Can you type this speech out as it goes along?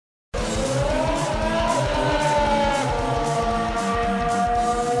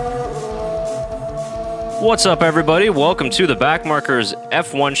What's up, everybody? Welcome to the Backmarkers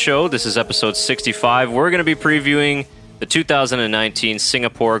F1 show. This is episode 65. We're going to be previewing the 2019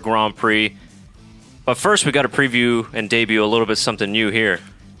 Singapore Grand Prix. But first, we got to preview and debut a little bit something new here.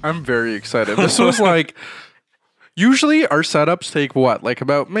 I'm very excited. This was like, usually our setups take what? Like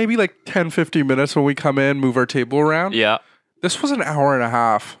about maybe like 10, 15 minutes when we come in, move our table around. Yeah. This was an hour and a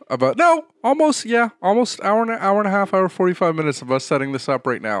half. Almost hour and a half, hour 45 minutes of us setting this up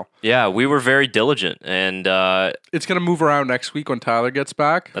right now. Yeah, we were very diligent. And it's going to move around next week when Tyler gets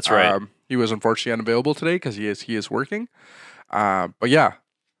back. That's right. He was unfortunately unavailable today because he is working. But yeah,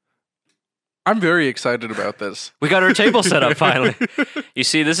 I'm very excited about this. we got our table set up finally. You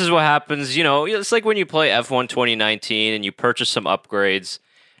see, this is what happens. You know, it's like when you play F1 2019 and you purchase some upgrades.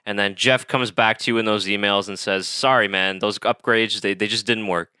 And then Jeff comes back to you in those emails and says, sorry, man, those upgrades, they just didn't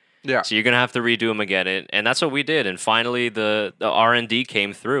work. Yeah. So you're going to have to redo them again. And that's what we did. And finally, the R&D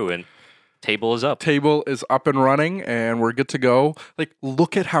came through and table is up. Table is up and running and we're good to go. Like,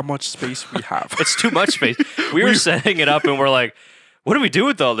 look at how much space we have. It's too much space. We were setting it up and we're like, what do we do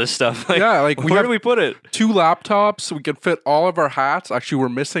with all this stuff? Like, yeah, like where do we put it? 2 laptops. We can fit all of our hats. Actually, we're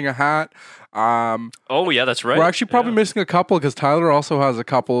missing a hat. Oh, yeah, that's right. We're actually probably missing a couple because Tyler also has a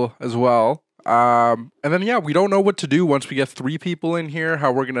couple as well. And then, yeah, we don't know what to do once we get 3 people in here,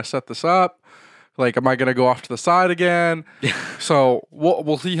 how we're going to set this up. Like, am I going to go off to the side again? So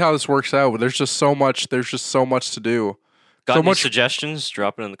we'll see how this works out. There's just so much to do. Got so any much suggestions?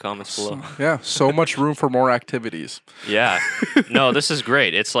 Drop it in the comments below. Yeah, so much room for more activities. Yeah. No, this is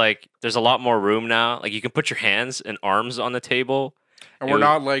great. It's like there's a lot more room now. Like you can put your hands and arms on the table. And we're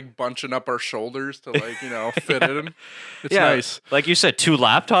not like bunching up our shoulders to like, fit in. It's nice. Like you said, 2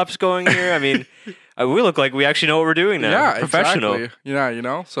 laptops going here. I mean, we look like we actually know what we're doing now. Yeah, professional. Exactly.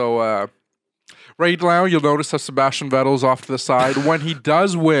 Yeah, So right now you'll notice that Sebastian Vettel's off to the side. When he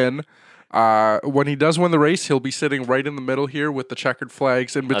does win the race, he'll be sitting right in the middle here with the checkered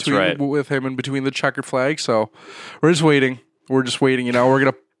flags in between. That's right. With him in between the checkered flags. So we're just waiting. We're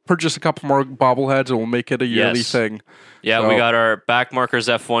gonna purchase a couple more bobbleheads and we'll make it a yearly thing. Yeah, we got our Backmarkers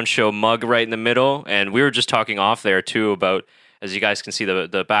F1 show mug right in the middle, and we were just talking off there too about, as you guys can see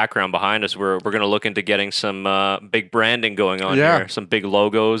the background behind us, we're going to look into getting some big branding going on here, some big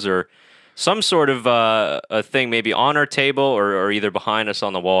logos or some sort of a thing maybe on our table or either behind us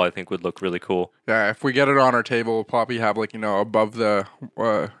on the wall. I think would look really cool. Yeah, if we get it on our table, we'll probably have like above the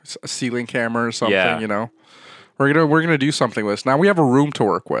ceiling camera or something. Yeah. We're gonna do something with this. Now we have a room to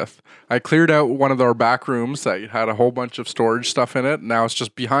work with. I cleared out one of our back rooms that had a whole bunch of storage stuff in it. Now it's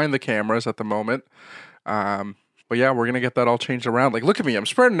just behind the cameras at the moment. But yeah, we're gonna get that all changed around. Like, look at me, I'm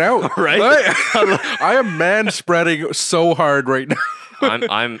spreading out. Right? I am man spreading so hard right now.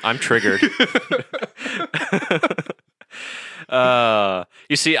 I'm triggered.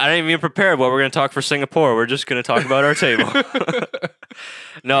 You see, I didn't even prepare what we're going to talk for Singapore. We're just going to talk about our table.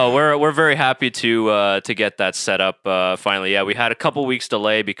 No, we're very happy to get that set up finally. Yeah, we had a couple weeks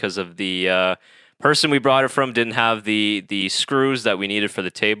delay because of the person we brought it from didn't have the screws that we needed for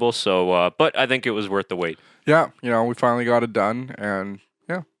the table. So, but I think it was worth the wait. Yeah, we finally got it done, and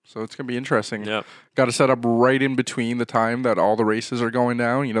yeah, so it's gonna be interesting. Yep. Got to set up right in between the time that all the races are going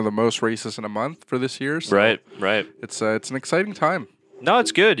down. The most races in a month for this year. So right. It's an exciting time. No,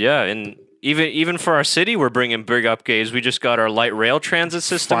 it's good. Yeah, and even for our city, we're bringing big upgrades. We just got our light rail transit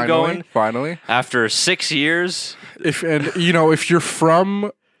system going. Finally, after 6 years. If you're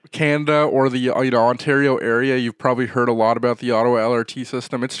from Canada or the Ontario area, you've probably heard a lot about the Ottawa LRT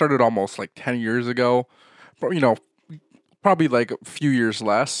system. It started almost like 10 years ago. But, probably like a few years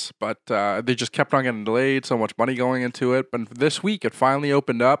less, but they just kept on getting delayed, so much money going into it. But this week it finally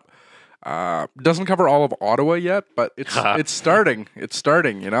opened up. Doesn't cover all of Ottawa yet, but it's starting. It's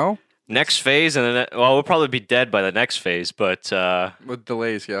starting, Next phase, and then we'll probably be dead by the next phase, but with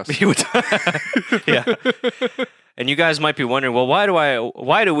delays, yes. Yeah. And you guys might be wondering, well,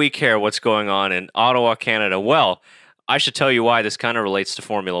 why do we care what's going on in Ottawa, Canada? Well, I should tell you why this kind of relates to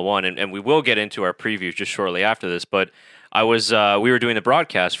Formula One, and we will get into our previews just shortly after this. But we were doing the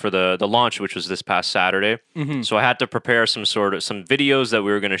broadcast for the launch, which was this past Saturday. Mm-hmm. So I had to prepare some videos that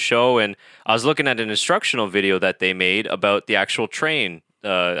we were going to show, and I was looking at an instructional video that they made about the actual train.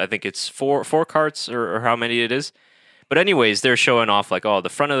 I think it's four carts or how many it is. But anyways, they're showing off like, the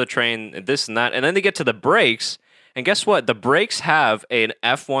front of the train, this and that, and then they get to the brakes. And guess what? The brakes have an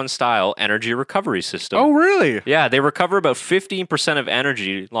F1 style energy recovery system. Oh, really? Yeah, they recover about 15% of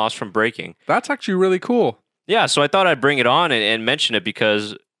energy lost from braking. That's actually really cool. Yeah, so I thought I'd bring it on and mention it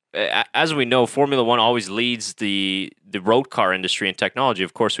because, as we know, Formula One always leads the road car industry in technology.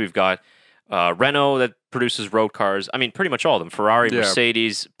 Of course, we've got Renault that produces road cars. I mean, pretty much all of them. Ferrari, Yeah.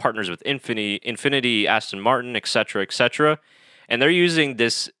 Mercedes, partners with Infinity, Aston Martin, etc., etc. And they're using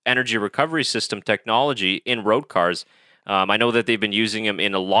this energy recovery system technology in road cars. I know that they've been using them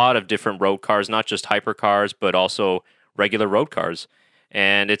in a lot of different road cars, not just hypercars, but also regular road cars.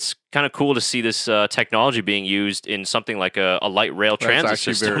 And it's kind of cool to see this technology being used in something like a light rail transit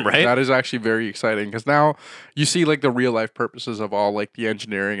system, right? That is actually very exciting because now you see like the real life purposes of all like the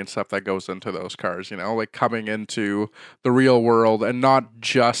engineering and stuff that goes into those cars, like coming into the real world and not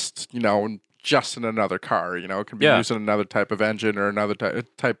just, just in another car, it can be used in another type of engine or another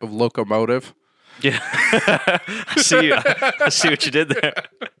type of locomotive. Yeah. I see what you did there.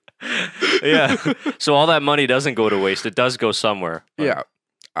 Yeah. So all that money doesn't go to waste. It does go somewhere. Yeah.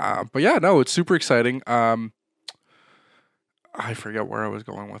 But yeah, no, it's super exciting. I forget where I was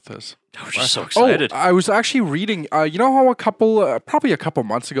going with this. I was just so excited. I was actually reading, you know how probably a couple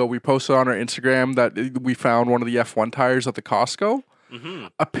months ago, we posted on our Instagram that we found one of the F1 tires at the Costco. Mm-hmm.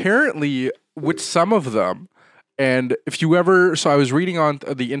 Apparently, with some of them, and if you ever, so I was reading on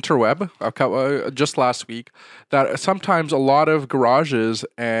the interweb just last week that sometimes a lot of garages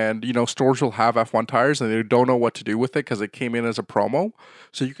and stores will have F1 tires and they don't know what to do with it because it came in as a promo.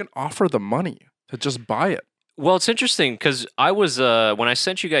 So you can offer them money to just buy it. Well, it's interesting because I was when I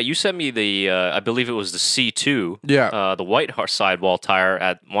sent you sent me the I believe it was the C2, the white sidewall tire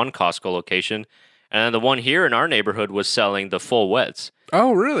at one Costco location, and then the one here in our neighborhood was selling the full wets.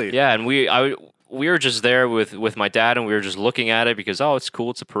 Oh, really? Yeah, and we were just there with my dad, and we were just looking at it because, it's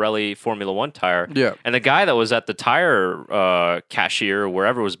cool. It's a Pirelli Formula One tire. Yeah. And the guy that was at the tire cashier, or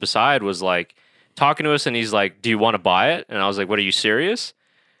wherever was beside, was like talking to us, and he's like, "Do you want to buy it?" And I was like, "What, are you serious?"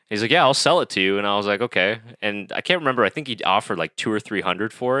 He's like, "Yeah, I'll sell it to you." And I was like, "Okay." And I can't remember. I think he offered like $200 or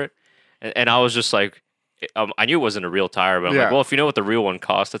 $300 for it. And I was just like, I knew it wasn't a real tire, but I'm like, well, if you know what the real one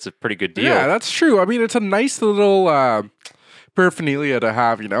costs, that's a pretty good deal. Yeah, that's true. I mean, it's a nice little paraphernalia to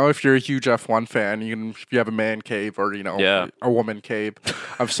have, if you're a huge F1 fan, if you have a man cave or, a woman cave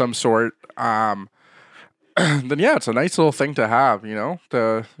of some sort, then it's a nice little thing to have,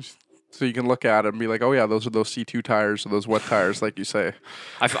 so you can look at it and be like, oh yeah, those are those C2 tires or those wet tires, like you say.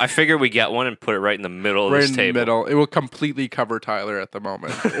 I figure we get one and put it right in the middle of this table. Right in the middle. It will completely cover Tyler at the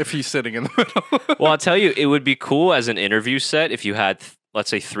moment if he's sitting in the middle. Well, I'll tell you, it would be cool as an interview set if you had let's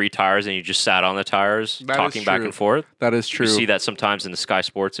say 3 tires and you just sat on the tires talking back and forth. That is true. You see that sometimes in the Sky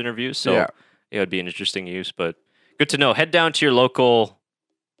Sports interviews. So it would be an interesting use, but good to know. Head down to your local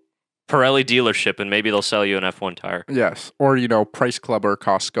Pirelli dealership and maybe they'll sell you an F1 tire. Yes. Or, Price Club or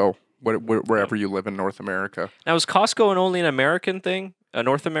Costco, wherever you live in North America. Now, is Costco only an American thing? A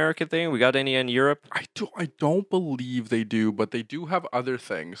North American thing? We got any in Europe? I don't believe they do, but they do have other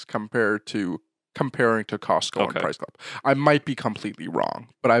things comparing to Costco and Price Club. I might be completely wrong,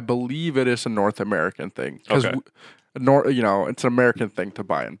 but I believe it is a North American thing because it's an American thing to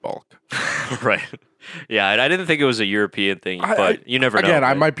buy in bulk. Right. Yeah, and I didn't think it was a European thing, but you never know. Again,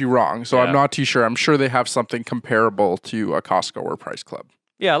 right? I might be wrong, so I'm not too sure. I'm sure they have something comparable to a Costco or Price Club.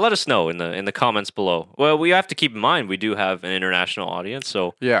 Yeah, let us know in the comments below. Well, we have to keep in mind we do have an international audience,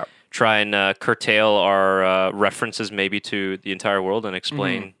 so try and curtail our references maybe to the entire world and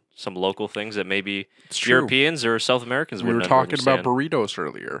explain some local things that maybe Europeans or South Americans wouldn't understand. We were talking about burritos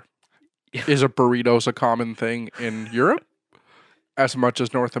earlier. Is a burritos a common thing in Europe as much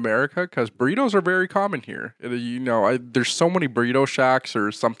as North America? Because burritos are very common here. There's so many burrito shacks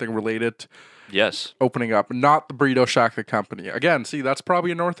or something related. Yes. Opening up. Not the Burrito Shack, the company. Again, see, that's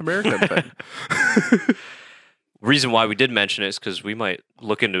probably a North American thing. Reason why we did mention it is because we might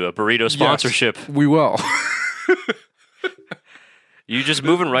look into a burrito sponsorship. Yes, we will. You just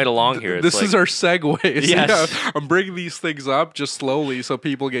moving right along here. This is our segues. Yes. Yeah, I'm bringing these things up just slowly so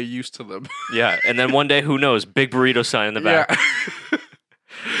people get used to them. Yeah, and then one day, who knows, big burrito sign in the back.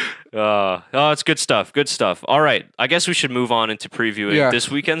 Yeah. It's good stuff. Good stuff. All right. I guess we should move on into previewing this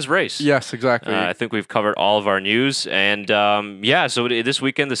weekend's race. Yes, exactly. I think we've covered all of our news. And so this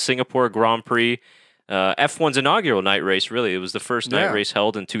weekend, the Singapore Grand Prix, F1's inaugural night race, really. It was the first night race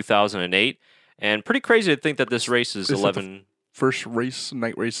held in 2008. And pretty crazy to think that this race is 11... First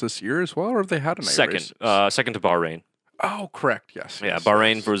night race this year as well, or have they had a night race? Second to Bahrain. Oh, correct. Yes. Yeah,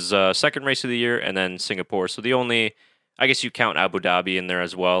 Bahrain was second race of the year, and then Singapore. So the only... I guess you count Abu Dhabi in there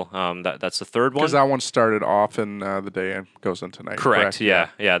as well. That's the third one. Because that one started off in the day and goes into night. Correct. Yeah.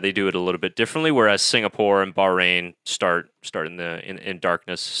 They do it a little bit differently, whereas Singapore and Bahrain start in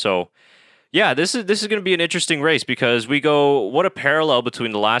darkness. So, yeah, this is going to be an interesting race because we go. What a parallel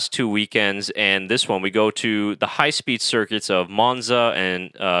between the last 2 weekends and this one. We go to the high speed circuits of Monza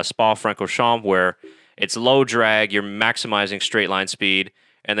and Spa-Francorchamps, where it's low drag. You're maximizing straight line speed.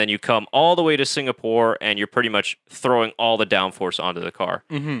 and then you come all the way to Singapore, and you're pretty much throwing all the downforce onto the car.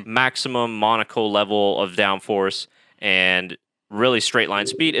 Maximum Monaco level of downforce, and really straight line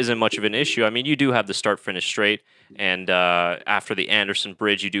speed isn't much of an issue. I mean, you do have the start finish straight, and after the Anderson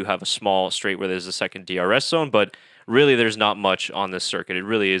Bridge, you do have a small straight where there's a second DRS zone, but really there's not much on this circuit. It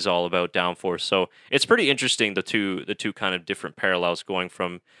really is all about downforce. So it's pretty interesting, the two kind of different parallels going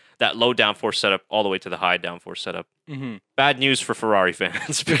from that low downforce setup all the way to the high downforce setup. Bad news for Ferrari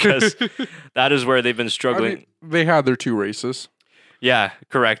fans because that is where they've been struggling. I mean, they had their 2 races. Yeah,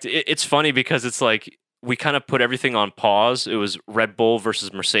 correct. It's funny because it's like we kind of put everything on pause. It was Red Bull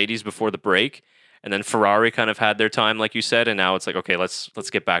versus Mercedes before the break, and then Ferrari kind of had their time, like you said, and now it's like, okay, let's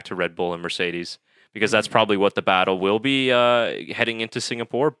get back to Red Bull and Mercedes because that's probably what the battle will be heading into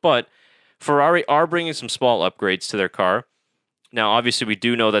Singapore. But Ferrari are bringing some small upgrades to their car. Now, obviously, we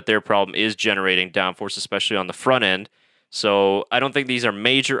do know that their problem is generating downforce, especially on the front end. So I don't think these are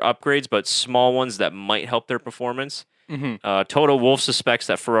major upgrades, but small ones that might help their performance. Toto Wolff suspects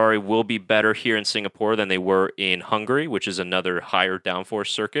that Ferrari will be better here in Singapore than they were in Hungary, which is another higher downforce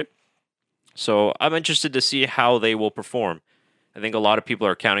circuit. So I'm interested to see how they will perform. I think a lot of people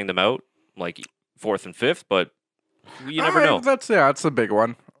are counting them out, like 4th and 5th, but you never know. That's a big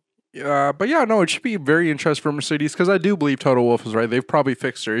one. But yeah, no, it should be very interesting for Mercedes because I do believe Toto Wolff is right. They've probably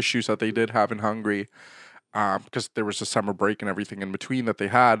fixed their issues that they did have in Hungary because there was a summer break and everything in between that they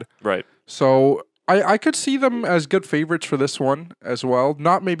had. Right. So I could see them as good favorites for this one as well.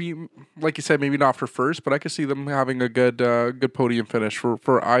 Not maybe, like you said, maybe not for first, but I could see them having a good podium finish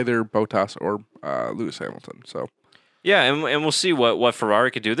for either Bottas or Lewis Hamilton. So. Yeah, and we'll see what Ferrari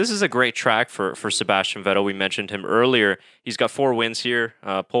could do. This is a great track for Sebastian Vettel. We mentioned him earlier. He's got 4 wins here,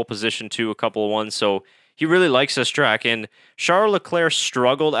 pole position 2, a couple of ones. So he really likes this track. And Charles Leclerc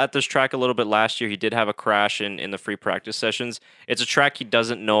struggled at this track a little bit last year. He did have a crash in the free practice sessions. It's a track he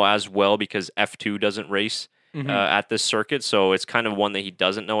doesn't know as well because F2 doesn't race at this circuit. So it's kind of one that he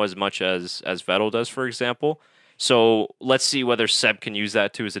doesn't know as much as Vettel does, for example. So let's see whether Seb can use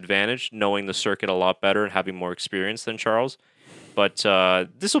that to his advantage, knowing the circuit a lot better and having more experience than Charles. But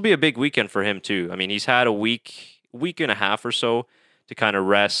this will be a big weekend for him too. I mean, he's had a week and a half or so to kind of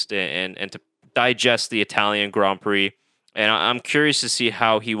rest and to digest the Italian Grand Prix. And I'm curious to see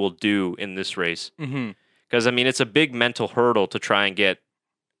how he will do in this race. Because, I mean, it's a big mental hurdle to try and get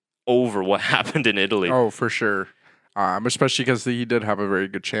over what happened in Italy. Oh, for sure. Especially because he did have a very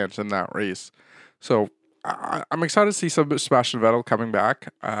good chance in that race. So I'm excited to see Sebastian Vettel coming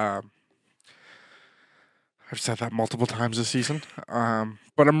back. I've said that multiple times this season.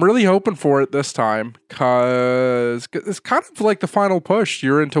 But I'm really hoping for it this time because it's kind of like the final push.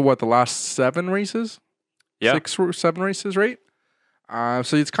 You're into the last 7 races? Yeah. 6 or 7 races, right?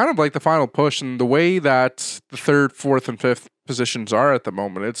 So it's kind of like the final push, and the way that the 3rd, 4th, and 5th positions are at the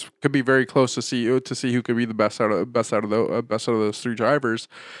moment, it could be very close to see who could be the best out of those 3 drivers.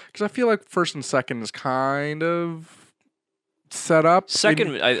 Because I feel like 1st and 2nd is kind of set up.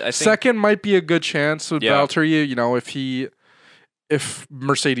 Second, I think second might be a good chance with Yeah. Valtteri. You know, if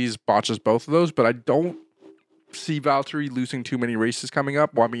Mercedes botches both of those, but I don't see Valtteri losing too many races coming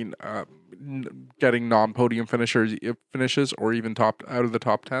up. Well, I mean, getting non-podium finishes or even out of the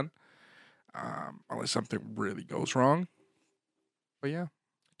top 10, unless something really goes wrong. But yeah,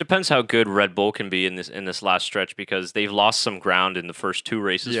 depends how good Red Bull can be in this last stretch because they've lost some ground in the first 2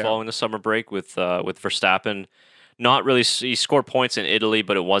 races following the summer break with Verstappen. Not really, he scored points in Italy,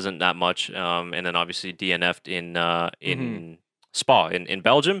 but it wasn't that much. And then obviously DNF'd in Spa in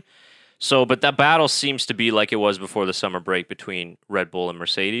Belgium. So, but that battle seems to be like it was before the summer break between Red Bull and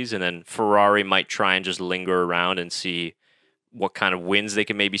Mercedes, and then Ferrari might try and just linger around and see what kind of wins they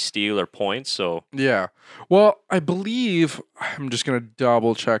can maybe steal or points. So yeah. Well, I believe I'm just gonna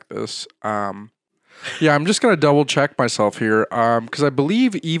double check this. I'm just gonna double check myself here, because I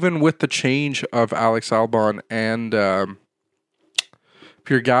believe even with the change of Alex Albon and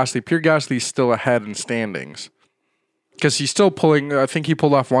Pierre Gasly's still ahead in standings. Because he's still pulling, I think he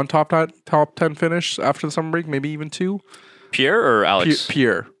pulled off 1 top 10 finish after the summer break, maybe even 2. Pierre or Alex?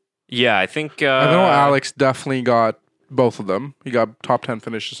 Pierre. Yeah, I think... I know Alex definitely got both of them. He got top 10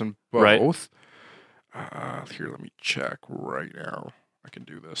 finishes in both. Right. Here, let me check right now. I can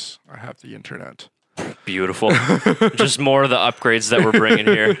do this. I have the internet. Beautiful. Just more of the upgrades that we're bringing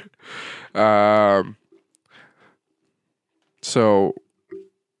here. So,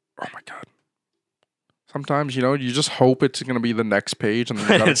 oh my God. Sometimes, you just hope it's going to be the next page and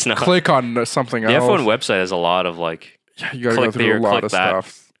then you It's not. click on something else. The F1 website has a lot of you got to go through a lot of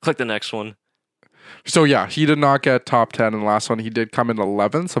stuff. Click the next one. So yeah, he did not get top 10 in the last one. He did come in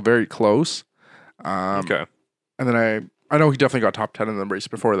 11th, so very close. Okay. And then I know he definitely got top 10 in the race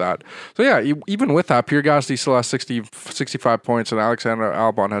before that. So yeah, even with that, Pierre Gasly still has 65 points and Alexander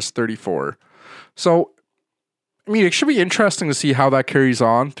Albon has 34. So, I mean, it should be interesting to see how that carries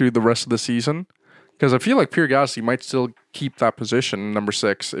on through the rest of the season. Because I feel like Pierre Gasly might still keep that position, number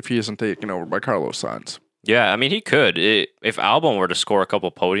 6, if he isn't taken over by Carlos Sainz. Yeah, I mean, he could. If Albon were to score a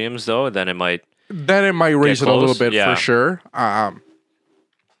couple podiums, though, then it might raise it a little bit yeah. for sure.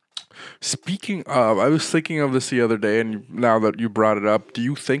 Speaking of, I was thinking of this the other day, and now that you brought it up, do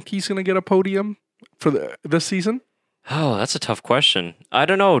you think he's going to get a podium for this season? Oh, that's a tough question. I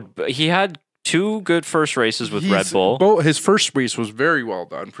don't know. He had 2 good first races with Red Bull. His first race was very well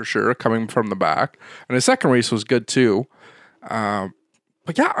done, for sure, coming from the back. And his second race was good, too.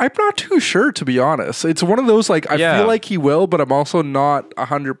 But yeah, I'm not too sure, to be honest. It's one of those, like, I feel like he will, but I'm also not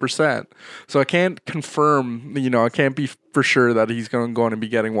 100%. So I can't confirm, I can't be for sure that he's going to be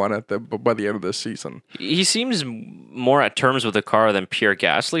getting one by the end of this season. He seems more at terms with the car than Pierre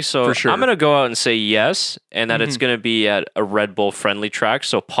Gasly, so For sure. I'm going to go out and say yes, and that it's going to be at a Red Bull friendly track,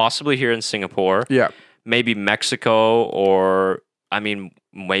 so possibly here in Singapore. Yeah. Maybe Mexico, or,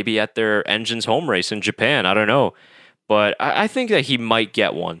 maybe at their Engine's home race in Japan. I don't know. But I think that he might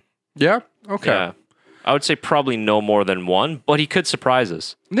get one. Yeah? Okay. Yeah. I would say probably no more than one, but he could surprise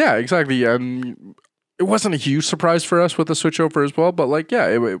us. Yeah, exactly. It wasn't a huge surprise for us with the switchover as well, but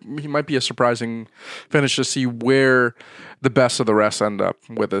he might be a surprising finish to see where the best of the rest end up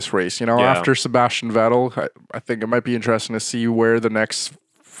with this race. After Sebastian Vettel, I think it might be interesting to see where the next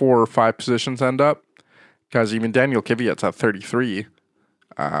 4 or 5 positions end up, because even Daniel Kvyat's at 33.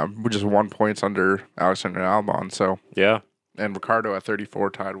 Which is 1 point under Alexander Albon. So yeah, and Ricardo at 34,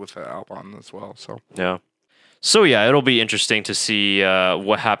 tied with Albon as well. So yeah, it'll be interesting to see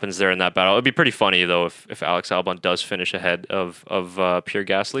what happens there in that battle. It'd be pretty funny though if Alex Albon does finish ahead of Pierre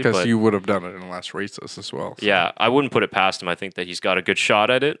Gasly, because you would have done it in the last races as well. So. Yeah, I wouldn't put it past him. I think that he's got a good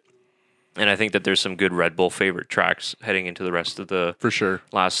shot at it, and I think that there's some good Red Bull favorite tracks heading into the rest of the for sure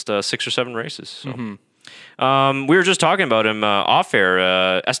last 6 or 7 races. So. We were just talking about him off air,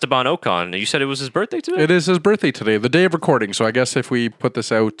 Esteban Ocon. You said it was his birthday today? It is his birthday today, the day of recording. So I guess if we put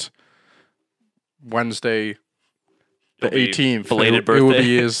this out Wednesday, the 18th, belated birthday. It will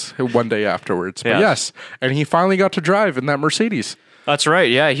be his one day afterwards. But yes, and he finally got to drive in that Mercedes. That's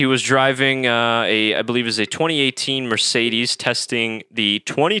right. Yeah, he was driving I believe it's a 2018 Mercedes, testing the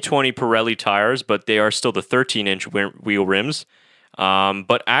 2020 Pirelli tires, but they are still the 13-inch wheel rims.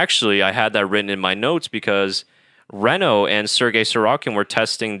 But actually, I had that written in my notes because Renault and Sergei Sorokin were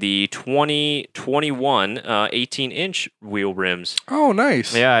testing the 2021 18-inch wheel rims. Oh,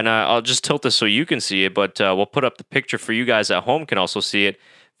 nice. Yeah, and I'll just tilt this so you can see it, but we'll put up the picture for you guys at home can also see it.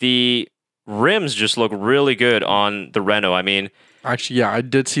 The rims just look really good on the Renault. Actually, yeah, I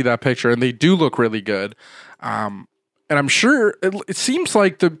did see that picture, and they do look really good. And I'm sure it seems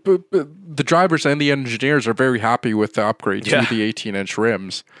like the drivers and the engineers are very happy with the upgrade to the 18-inch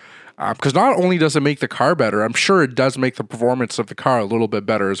rims. Because not only does it make the car better, I'm sure it does make the performance of the car a little bit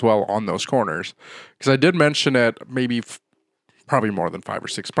better as well on those corners. Because I did mention it maybe probably more than 5 or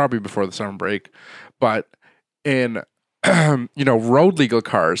 6, probably before the summer break. But in road legal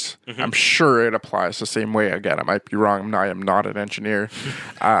cars, I'm sure it applies the same way. Again, I might be wrong. I am not an engineer.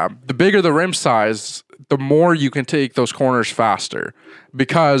 The bigger the rim size, the more you can take those corners faster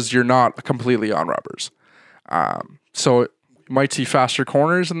because you're not completely on rubbers. So you might see faster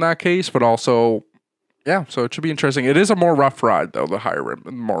corners in that case, but also, so it should be interesting. It is a more rough ride, though,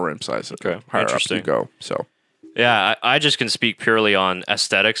 the more rim size, higher up you go. So. Yeah, I just can speak purely on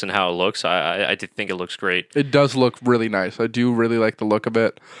aesthetics and how it looks. I think it looks great. It does look really nice. I do really like the look of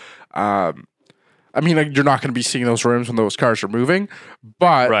it. You're not going to be seeing those rims when those cars are moving,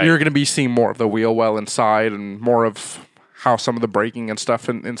 but you're going to be seeing more of the wheel well inside and more of how some of the braking and stuff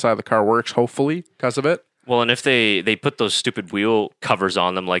inside the car works, hopefully, because of it. Well, and if they put those stupid wheel covers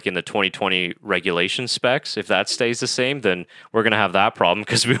on them, like in the 2020 regulation specs, if that stays the same, then we're going to have that problem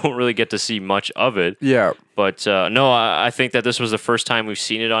because we won't really get to see much of it. Yeah. But no, I think that this was the first time we've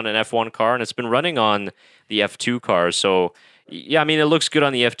seen it on an F1 car, and it's been running on the F2 cars. So, yeah, it looks good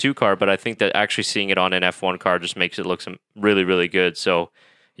on the F2 car, but I think that actually seeing it on an F1 car just makes it look really, really good. So,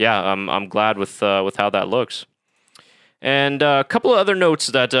 yeah, I'm glad with how that looks. And a couple of other notes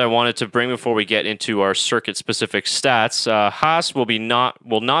that I wanted to bring before we get into our circuit-specific stats. Haas will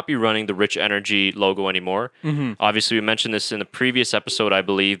not be running the Rich Energy logo anymore. Mm-hmm. Obviously, we mentioned this in the previous episode, I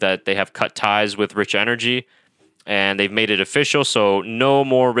believe, that they have cut ties with Rich Energy, and they've made it official, so no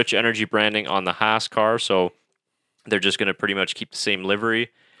more Rich Energy branding on the Haas car, so they're just going to pretty much keep the same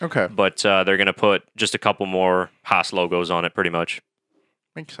livery. Okay. But they're going to put just a couple more Haas logos on it, pretty much.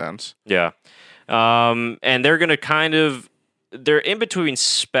 Makes sense. Yeah. And they're going to they're in between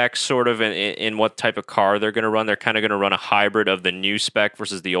specs sort of in what type of car they're going to run. They're kind of going to run a hybrid of the new spec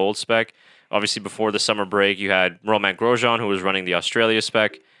versus the old spec. Obviously, before the summer break, you had Romain Grosjean, who was running the Australia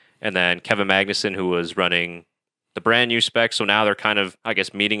spec, and then Kevin Magnussen, who was running the brand new spec. So now they're kind of, I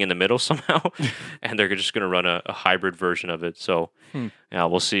guess, meeting in the middle somehow, and they're just going to run a hybrid version of it. So yeah,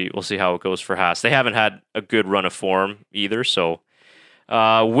 we'll see how it goes for Haas. They haven't had a good run of form either. So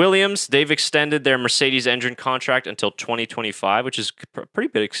Williams, they've extended their Mercedes engine contract until 2025, which is pretty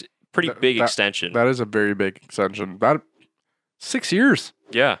big extension. That is a very big extension. About 6 years.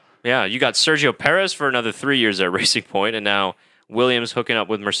 Yeah. You got Sergio Perez for another 3 years at Racing Point, and now Williams hooking up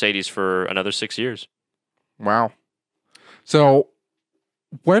with Mercedes for another 6 years. Wow. So,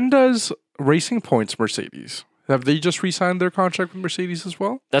 when does Racing Point's Mercedes? Have they just re-signed their contract with Mercedes as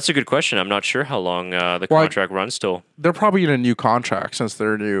well? That's a good question. I'm not sure how long the contract runs till. They're probably in a new contract since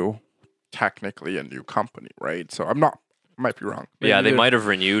they're technically a new company, right? So I might be wrong. Maybe they might have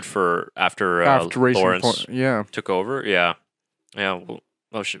renewed for after Racing Lawrence Point, took over. Yeah.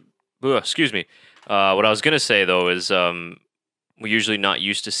 Excuse me. What I was going to say, though, is we're usually not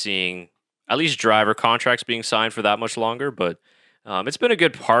used to seeing at least driver contracts being signed for that much longer, but it's been a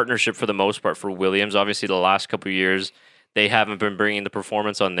good partnership for the most part for Williams. Obviously, the last couple of years, they haven't been bringing the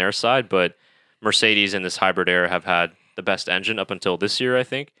performance on their side, but Mercedes in this hybrid era have had the best engine up until this year, I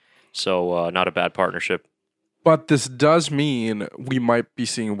think. So not a bad partnership. But this does mean we might be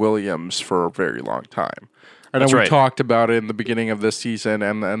seeing Williams for a very long time. I know we talked about it in the beginning of this season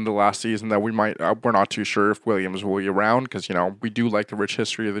and the last season that we're not too sure if Williams will be around because, we do like the rich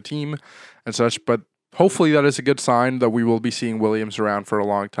history of the team and such, but hopefully that is a good sign that we will be seeing Williams around for a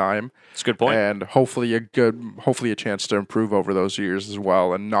long time. It's a good point. And hopefully a chance to improve over those years as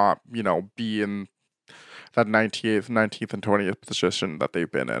well and not, be in that 19th and 20th position that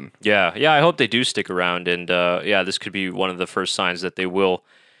they've been in. Yeah, I hope they do stick around, and this could be one of the first signs that they will.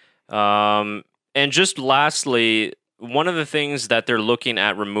 And just lastly, one of the things that they're looking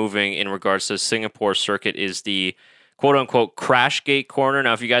at removing in regards to the Singapore circuit is the quote-unquote crash gate corner.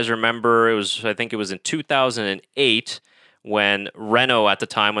 Now, if you guys remember, I think it was in 2008 when Renault, at the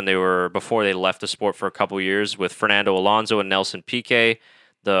time before they left the sport for a couple years with Fernando Alonso and Nelson Piquet,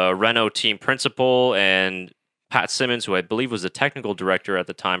 the Renault team principal, and Pat Simmons, who I believe was the technical director at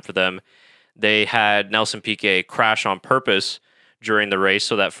the time for them, they had Nelson Piquet crash on purpose during the race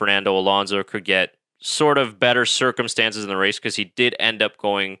so that Fernando Alonso could get sort of better circumstances in the race because he did end up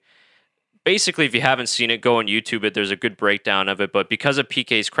going. Basically, if you haven't seen it, go on YouTube it. There's a good breakdown of it. But because of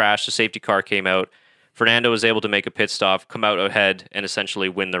Piquet's crash, the safety car came out. Fernando was able to make a pit stop, come out ahead, and essentially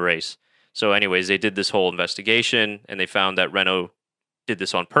win the race. So anyways, they did this whole investigation, and they found that Renault did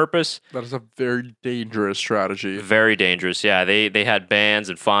this on purpose. That is a very dangerous strategy. Very dangerous, yeah. They had bans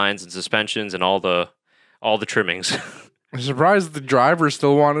and fines and suspensions and all the trimmings. I'm surprised the driver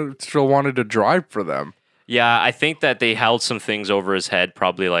still wanted to drive for them. Yeah, I think that they held some things over his head.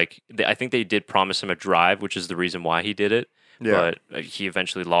 Probably I think they did promise him a drive, which is the reason why he did it. Yeah. But he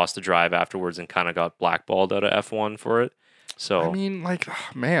eventually lost the drive afterwards and kind of got blackballed out of F1 for it. So I mean,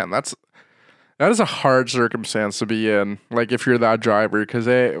 man, that is a hard circumstance to be in. Like if you're that driver, because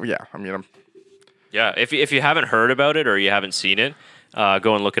if you haven't heard about it or you haven't seen it,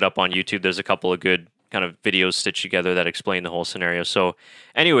 go and look it up on YouTube. There's a couple of good kind of videos stitched together that explain the whole scenario. So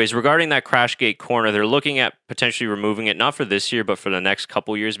anyways, regarding that crash gate corner, they're looking at potentially removing it, not for this year, but for the next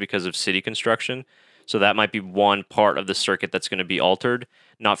couple years because of city construction. So that might be one part of the circuit that's going to be altered,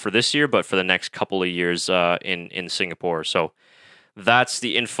 not for this year, but for the next couple of years in Singapore. So that's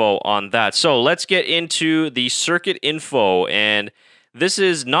the info on that. So let's get into the circuit info. And this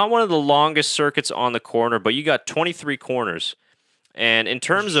is not one of the longest circuits on the corner, but you got 23 corners. And in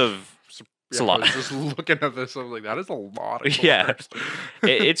terms of it's a lot. Just looking at this, I'm like, that is a lot of corners. Yeah,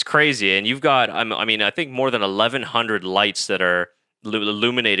 it's crazy. And you've got, I think more than 1,100 lights that are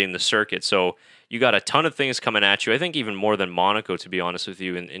illuminating the circuit. So you got a ton of things coming at you. I think even more than Monaco, to be honest with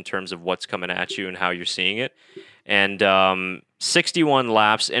you, in terms of what's coming at you and how you're seeing it. And 61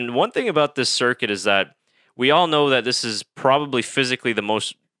 laps. And one thing about this circuit is that we all know that this is probably physically the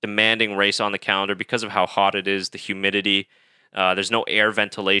most demanding race on the calendar because of how hot it is, the humidity. There's no air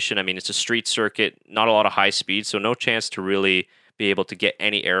ventilation. I mean, it's a street circuit, not a lot of high speed, so no chance to really be able to get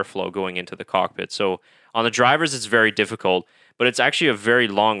any airflow going into the cockpit. So on the drivers, it's very difficult, but it's actually a very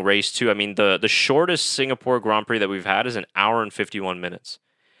long race too. I mean, the shortest Singapore Grand Prix that we've had is an hour and 51 minutes.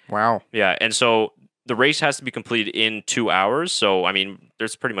 Wow. Yeah, and so the race has to be completed in 2 hours. So, I mean,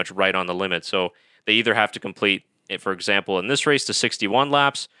 there's pretty much right on the limit. So they either have to complete, for example, in this race, the 61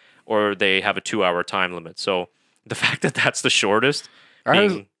 laps, or they have a 2-hour time limit. So the fact that that's the shortest.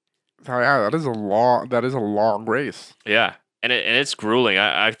 Oh, yeah, that is a long race. Yeah, and it's grueling.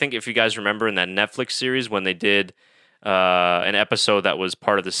 I think if you guys remember in that Netflix series when they did an episode that was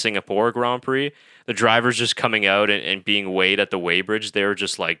part of the Singapore Grand Prix, the drivers just coming out and being weighed at the weighbridge, they were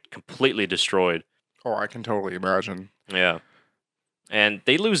just like completely destroyed. Oh, I can totally imagine. Yeah, and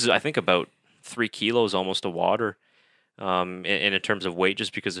they lose I think about 3 kilos almost of water. In terms of weight,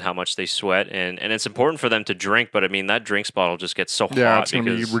 just because of how much they sweat, and it's important for them to drink. But I mean, that drinks bottle just gets so Yeah, hot. it's going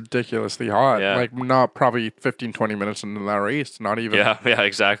to be because- ridiculously hot. Yeah. Like, not probably 15, 20 minutes into that race. Not even. Yeah,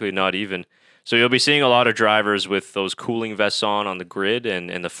 exactly. Not even. So you'll be seeing a lot of drivers with those cooling vests on the grid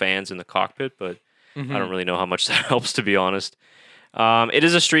and the fans in the cockpit, but Mhm. I don't really know how much that helps, to be honest. It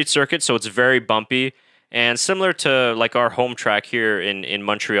is a street circuit, so it's very bumpy. And similar to like our home track here in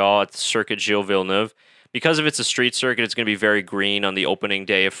Montreal at the Circuit Gilles Villeneuve, because if it's a street circuit, it's going to be very green on the opening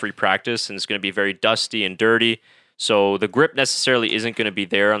day of free practice, and it's going to be very dusty and dirty. So the grip necessarily isn't going to be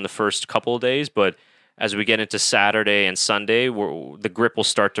there on the first couple of days, but as we get into Saturday and Sunday, the grip will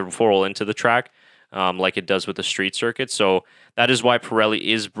start to roll into the track, like it does with the street circuit. So that is why Pirelli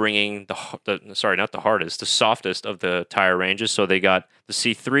is bringing the softest of the tire ranges. So they got the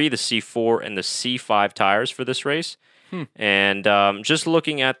C3, the C4, and the C5 tires for this race. And just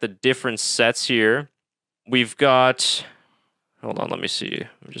looking at the different sets here, we've got. Hold on, let me see.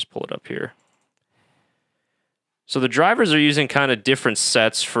 Let me just pull it up here. So the drivers are using kind of different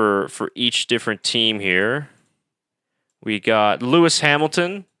sets for each different team here. We got Lewis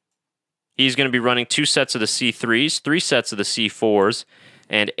Hamilton. He's going to be running 2 sets of the C3s, 3 sets of the C4s,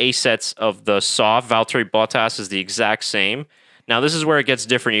 and 8 sets of the soft. Valtteri Bottas is the exact same. Now, this is where it gets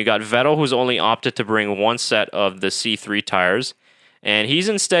different. You got Vettel, who's only opted to bring 1 set of the C3 tires, and he's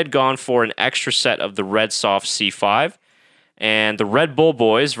instead gone for an extra set of the red soft C5. And the Red Bull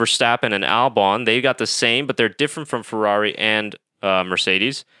boys, Verstappen and Albon, they got the same, but they're different from Ferrari and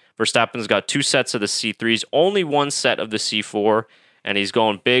Mercedes. Verstappen's got 2 sets of the C3s, only 1 set of the C4, and he's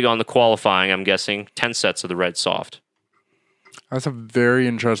going big on the qualifying, I'm guessing, 10 sets of the red soft. That's a very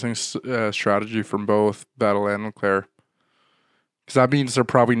interesting strategy from both Vettel and Leclerc. Because that means they're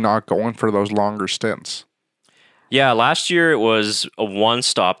probably not going for those longer stints. Yeah, last year it was a 1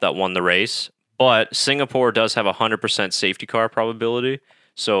 stop that won the race. But Singapore does have a 100% safety car probability,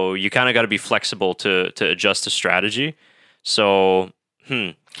 so you kind of got to be flexible to adjust the strategy. So,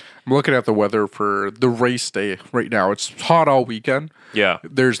 I'm looking at the weather for the race day right now. It's hot all weekend. yeah,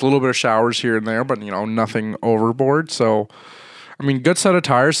 There's a little bit of showers here and there, but nothing overboard. So, I mean, good set of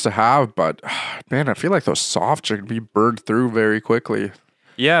tires to have, but man, I feel like those softs are going to be burned through very quickly.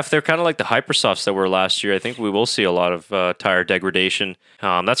 yeah. If they're kind of like the Hypersofts that were last year, I think we will see a lot of tire degradation.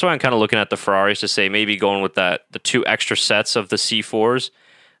 That's why I'm kind of looking at the Ferraris to say maybe going with the 2 extra sets of the C4s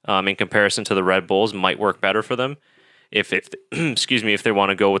in comparison to the Red Bulls might work better for them. If excuse me, if they want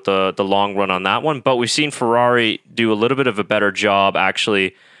to go with the long run on that one. But we've seen Ferrari do a little bit of a better job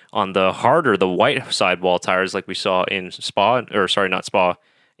actually on the white sidewall tires like we saw in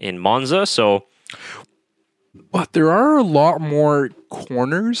in Monza. So, But there are a lot more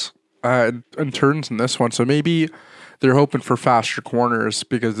corners and turns in this one. So maybe they're hoping for faster corners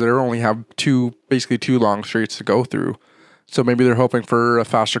because they only have basically two long straights to go through. So maybe they're hoping for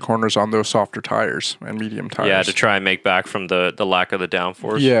faster corners on those softer tires and medium tires. yeah, to try and make back from the lack of the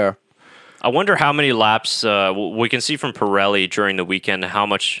downforce. Yeah. I wonder how many laps we can see from Pirelli during the weekend,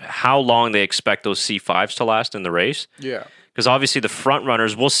 how long they expect those C5s to last in the race. Yeah. Because obviously the front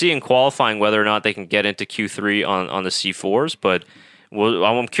runners, we'll see in qualifying whether or not they can get into Q3 on the C4s, but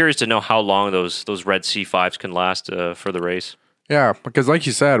I'm curious to know how long those red C5s can last for the race. Yeah, because like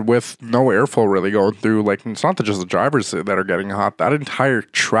you said, with no airflow really going through, like it's not just the drivers that are getting hot. That entire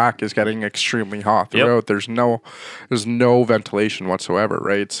track is getting extremely hot throughout. There's no ventilation whatsoever,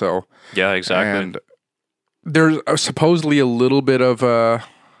 right? So yeah, exactly. And there's supposedly a little bit of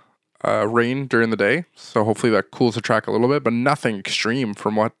rain during the day, so hopefully that cools the track a little bit, but nothing extreme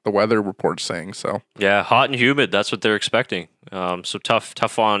from what the weather report's saying. So yeah, hot and humid. That's what they're expecting. So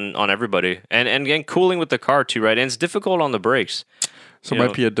tough on everybody, and again cooling with the car too, right? And it's difficult on the brakes. So it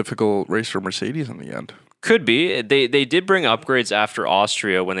might be a difficult race for Mercedes in the end. Could be. They did bring upgrades after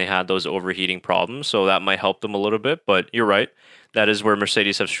Austria when they had those overheating problems, so that might help them a little bit. But you're right. That is where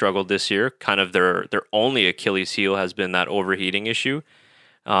Mercedes have struggled this year. Kind of their only Achilles heel has been that overheating issue.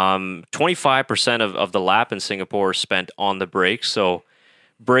 25% of the lap in Singapore is spent on the brakes. So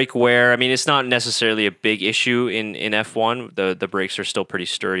brake wear, I mean, it's not necessarily a big issue in F1. The brakes are still pretty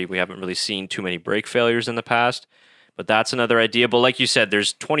sturdy. We haven't really seen too many brake failures in the past. But that's another idea. But like you said,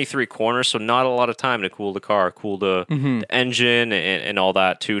 there's 23 corners, so not a lot of time to cool the car, cool the engine and all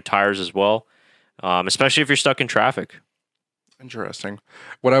that too, tires as well, especially if you're stuck in traffic. Interesting.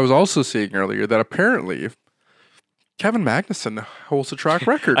 What I was also seeing earlier that apparently Kevin Magnussen holds a track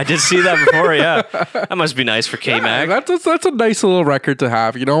record. I did see that before. Yeah, that must be nice for K-Mag. That's a nice little record to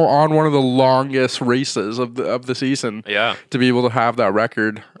have. You know, on one of the longest races of the season. Yeah, to be able to have that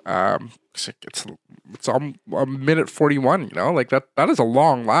record. It's a minute 41. You know, like that is a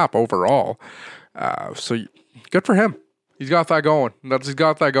long lap overall. So good for him. He's got that going. He's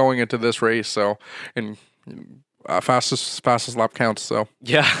got that going into this race. So and. Fastest lap counts. So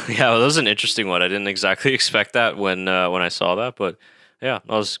yeah. Well, that was an interesting one. I didn't exactly expect that when I saw that, but yeah,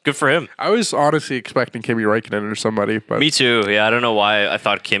 that was good for him. I was honestly expecting Kimi Räikkönen or somebody, but me too. Yeah, I don't know why I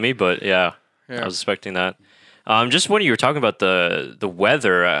thought Kimi, but yeah. I was expecting that. Just when you were talking about the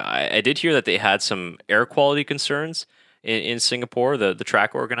weather, I did hear that they had some air quality concerns in Singapore. The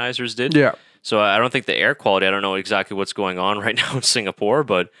track organizers did. Yeah. So I don't think the air quality. I don't know exactly what's going on right now in Singapore,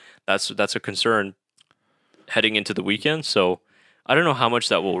 but that's a concern heading into the weekend. So I don't know how much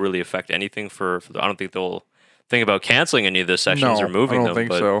that will really affect anything for I don't think they'll think about canceling any of the sessions or moving them. I don't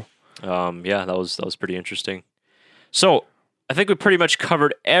think so. Yeah, that was pretty interesting. So I think we pretty much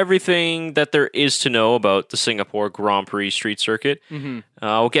covered everything that there is to know about the Singapore Grand Prix Street Circuit. Mm-hmm.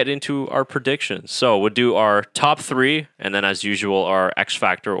 We'll get into our predictions. So we'll do our top 3, and then as usual, our X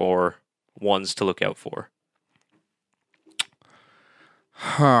Factor or ones to look out for.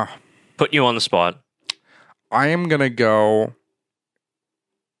 Put you on the spot. I am going to go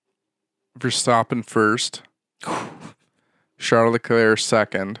Verstappen first, Charles Leclerc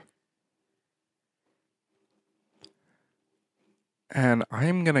second, and I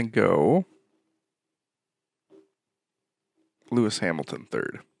am going to go Lewis Hamilton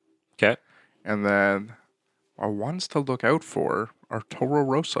third. Okay. And then our ones to look out for are Toro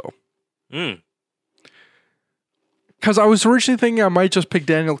Rosso. Because I was originally thinking I might just pick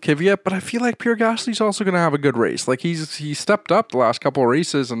Daniel Kvyat, but I feel like Pierre Gasly's also going to have a good race. Like he stepped up the last couple of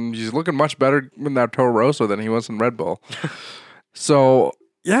races, and he's looking much better in that Toro Rosso than he was in Red Bull. So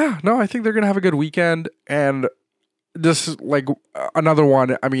yeah, no, I think they're going to have a good weekend, and this is like another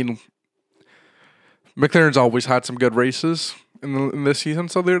one. I mean, McLaren's always had some good races in this season,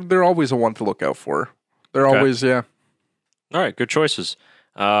 so they're always a one to look out for. They're always All right, good choices.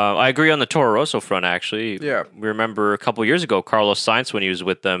 I agree on the Toro Rosso front, actually. Yeah. We remember a couple years ago, Carlos Sainz, when he was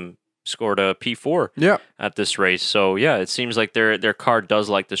with them, scored a P4 at this race. So, yeah, it seems like their car does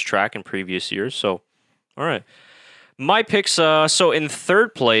like this track in previous years. So, all right. My picks, so in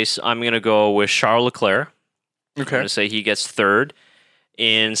third place, I'm going to go with Charles Leclerc. Okay. I'm going to say he gets third.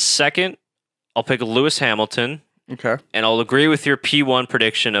 In second, I'll pick Lewis Hamilton. Okay. And I'll agree with your P1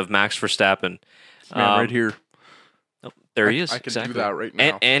 prediction of Max Verstappen. Right here. There he is. I can do that right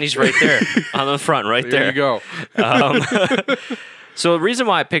now. And he's right there on the front, right there. There you go. So the reason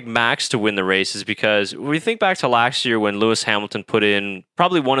why I picked Max to win the race is because we think back to last year when Lewis Hamilton put in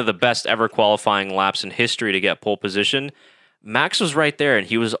probably one of the best ever qualifying laps in history to get pole position. Max was right there, and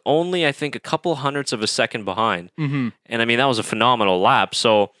he was only, I think, a couple hundredths of a second behind. Mm-hmm. And I mean, that was a phenomenal lap.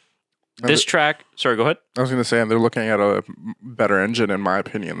 So this track, sorry, go ahead. I was going to say, and they're looking at a better engine, in my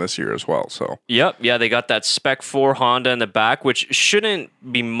opinion, this year as well. So Yep, yeah, they got that Spec 4 Honda in the back, which shouldn't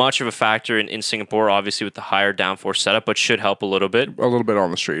be much of a factor in Singapore, obviously with the higher downforce setup, but should help a little bit. A little bit on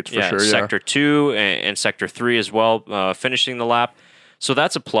the streets, for sure. Sector 2 and Sector 3 as well, finishing the lap. So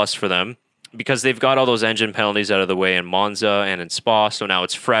that's a plus for them because they've got all those engine penalties out of the way in Monza and in Spa, so now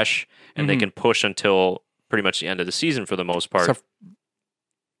it's fresh, and they can push until pretty much the end of the season for the most part.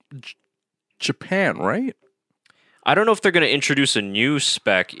 Japan, right? I don't know if they're going to introduce a new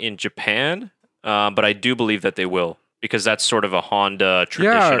spec in Japan, but I do believe that they will because that's sort of a Honda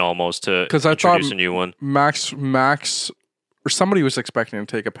tradition almost to introduce a new one. Max, or somebody was expecting to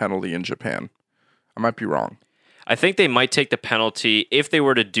take a penalty in Japan. I might be wrong. I think they might take the penalty. If they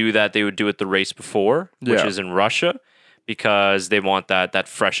were to do that, they would do it the race before, which is in Russia, because they want that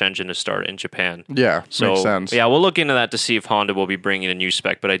fresh engine to start in Japan. Yeah, so, makes sense. Yeah, we'll look into that to see if Honda will be bringing a new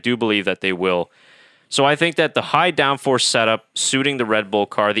spec, but I do believe that they will. So I think that the high downforce setup suiting the Red Bull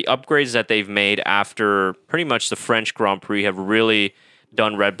car, the upgrades that they've made after pretty much the French Grand Prix have really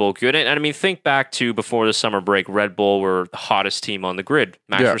done Red Bull good. And I mean, think back to before the summer break, Red Bull were the hottest team on the grid.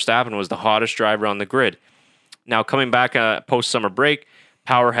 Max Verstappen was the hottest driver on the grid. Now, coming back post-summer break,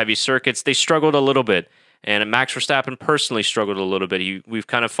 power-heavy circuits, they struggled a little bit. And Max Verstappen personally struggled a little bit. We've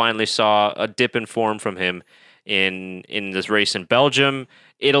kind of finally saw a dip in form from him in this race in Belgium.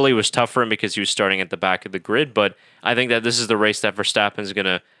 Italy was tough for him because he was starting at the back of the grid. But I think that this is the race that Verstappen's going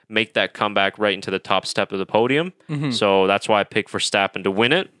to make that comeback right into the top step of the podium. Mm-hmm. So that's why I picked Verstappen to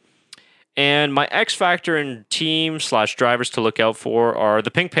win it. And my X factor and team/drivers to look out for are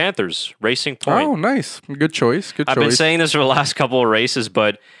the Pink Panthers, Racing Point. Oh, nice. Good choice. Good choice. I've been saying this for the last couple of races,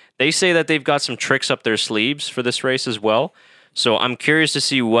 but they say that they've got some tricks up their sleeves for this race as well. So I'm curious to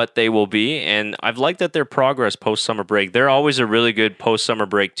see what they will be. And I've liked that their progress post-summer break. They're always a really good post-summer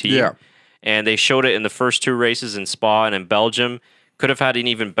break team. Yeah. And they showed it in the first 2 races in Spa and in Belgium. Could have had an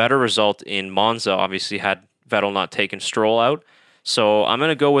even better result in Monza, obviously, had Vettel not taken Stroll out. So I'm going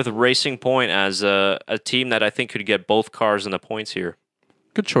to go with Racing Point as a team that I think could get both cars in the points here.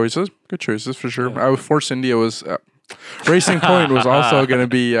 Good choices. Good choices for sure. Yeah. Force India was Racing Point was also going to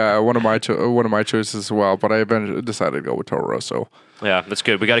be one of my choices as well, but I eventually decided to go with Toro Rosso. Yeah, that's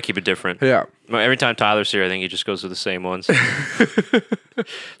good. We got to keep it different. Yeah. Every time Tyler's here, I think he just goes with the same ones.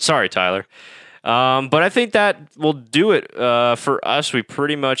 Sorry, Tyler. But I think that will do it for us. We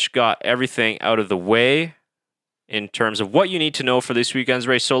pretty much got everything out of the way in terms of what you need to know for this weekend's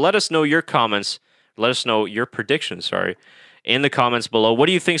race. So let us know your comments. Let us know your predictions, in the comments below. What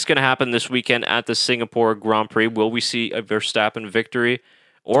do you think is going to happen this weekend at the Singapore Grand Prix? Will we see a Verstappen victory?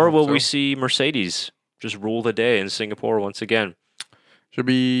 Or will we see Mercedes just rule the day in Singapore once again? Should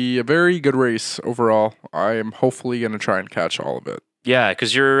be a very good race overall. I am hopefully going to try and catch all of it. Yeah,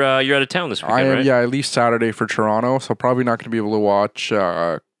 because you're out of town this weekend, I am, right? Yeah, at least Saturday for Toronto, so probably not going to be able to watch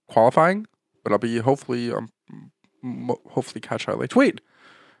qualifying, but I'll be hopefully catch highlights. Wait,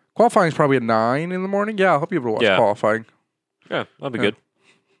 qualifying is probably at 9 in the morning. Yeah, I'll be able to watch qualifying. Yeah, that'll be good.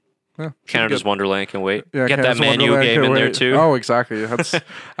 Yeah, Canada's Wonderland can wait. Yeah, get Canada's that Manu Wonderland game in there too. Oh, exactly. That's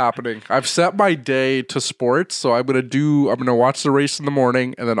happening. I've set my day to sports, so I'm gonna watch the race in the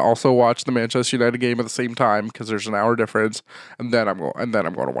morning and then also watch the Manchester United game at the same time because there's an hour difference, and then I'm going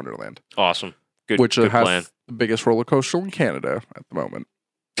to Wonderland. Awesome. Good. Which good has plan. the biggest roller coaster in Canada at the moment.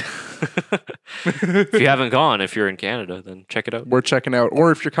 If you haven't gone, if you're in Canada, then check it out. We're checking out,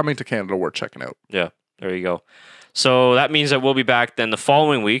 or if you're coming to Canada, we're checking out. Yeah, there you go. So that means that we'll be back then the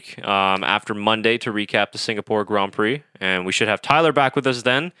following week after Monday to recap the Singapore Grand Prix. And we should have Tyler back with us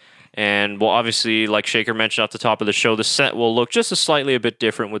then. And we'll obviously, like Shaker mentioned at the top of the show, the set will look just a bit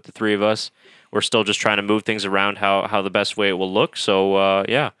different with the 3 of us. We're still just trying to move things around how the best way it will look. So,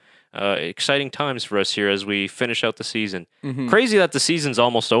 exciting times for us here as we finish out the season. Mm-hmm. Crazy that the season's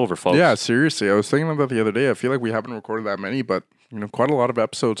almost over, folks. Yeah, seriously. I was thinking about that the other day. I feel like we haven't recorded that many, but quite a lot of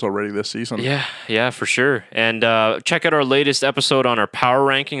episodes already this season. Yeah, for sure. And check out our latest episode on our power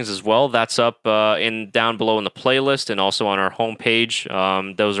rankings as well. That's up down below in the playlist and also on our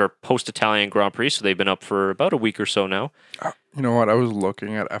homepage. Those are post-Italian Grand Prix, so they've been up for about a week or so now. You know what? I was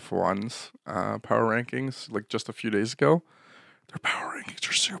looking at F1's power rankings like just a few days ago. Their power rankings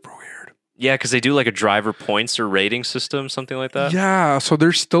are super weird. Yeah, because they do like a driver points or rating system, something like that. Yeah, so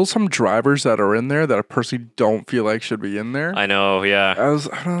there's still some drivers that are in there that I personally don't feel like should be in there. I know, yeah. I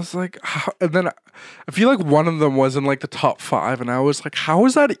was like, how? And then I feel like one of them was in like the top 5, and I was like, how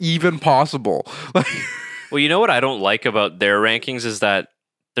is that even possible? Well, you know what I don't like about their rankings is that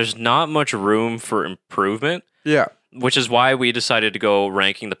there's not much room for improvement. Yeah. Which is why we decided to go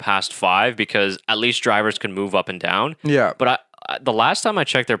ranking the past 5, because at least drivers can move up and down. Yeah. But the last time I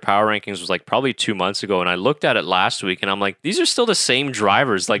checked their power rankings was like probably 2 months ago, and I looked at it last week, and I'm like, these are still the same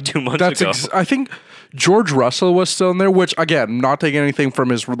drivers like 2 months ago. I think George Russell was still in there, which again, not taking anything from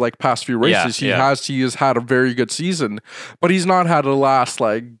his like past few races. He has had a very good season, but he's not had a last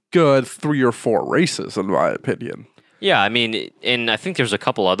like good 3 or 4 races, in my opinion. Yeah, I mean, and I think there's a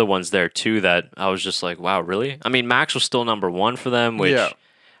couple other ones there too that I was just like, wow, really? I mean, Max was still number 1 for them, which,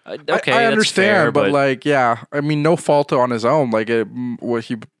 okay, I understand, that's fair, but like, yeah, I mean, no fault on his own. Like,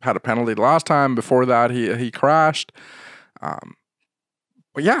 he had a penalty the last time. Before that, he crashed.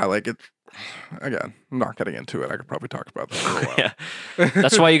 But yeah, like again, I'm not getting into it. I could probably talk about that for a while. Yeah,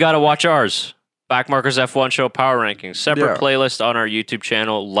 that's why you got to watch ours. Backmarkers F1 Show Power Rankings, separate playlist on our YouTube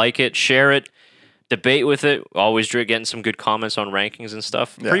channel. Like it, share it. Debate with it. Always getting some good comments on rankings and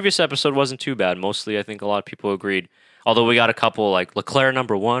stuff. Yeah. Previous episode wasn't too bad. Mostly, I think a lot of people agreed. Although we got a couple like Leclerc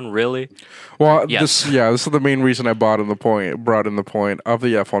number 1, really? Well, yes. This is the main reason I brought in the point of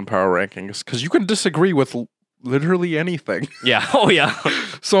the F1 power rankings, because you can disagree with literally anything. Yeah. Oh, yeah.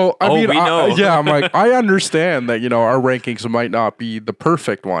 So, I mean, we know. I'm like, I understand that, our rankings might not be the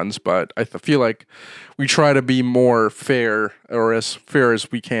perfect ones, but I feel like we try to be more fair, or as fair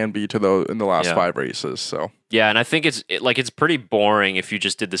as we can be to those in the last 5 races. So yeah, and I think it's pretty boring if you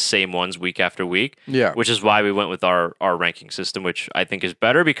just did the same ones week after week. Yeah, which is why we went with our ranking system, which I think is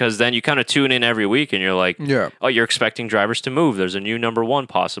better, because then you kind of tune in every week and you're like, oh, you're expecting drivers to move. There's a new number 1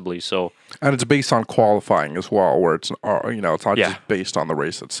 possibly. So, and it's based on qualifying as well, where it's it's not just based on the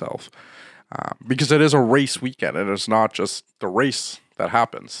race itself, because it is a race weekend and it's not just the race that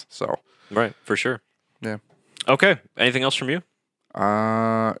happens. So. Right, for sure. Yeah. Okay. Anything else from you?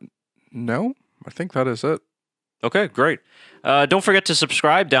 No, I think that is it. Okay, great. Don't forget to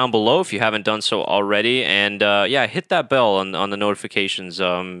subscribe down below if you haven't done so already, and hit that bell on the notifications.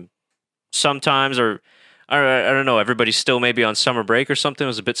 Sometimes, or I don't know, everybody's still maybe on summer break or something. It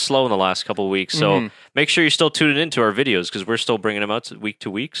was a bit slow in the last couple of weeks, so make sure you're still tuning into our videos because we're still bringing them out week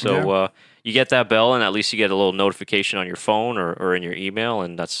to week. So you get that bell, and at least you get a little notification on your phone or in your email,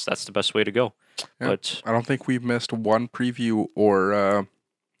 and that's the best way to go. Yeah. But I don't think we've missed one preview or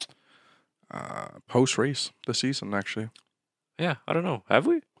post race this season. Actually, yeah, I don't know. Have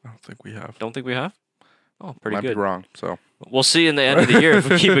we? I don't think we have. Don't think we have. Oh, pretty Might good. be wrong. So we'll see in the end of the year if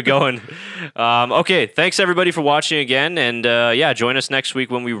we keep it going. Okay, thanks everybody for watching again, and join us next week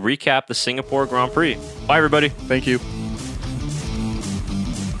when we recap the Singapore Grand Prix. Bye, everybody. thank you.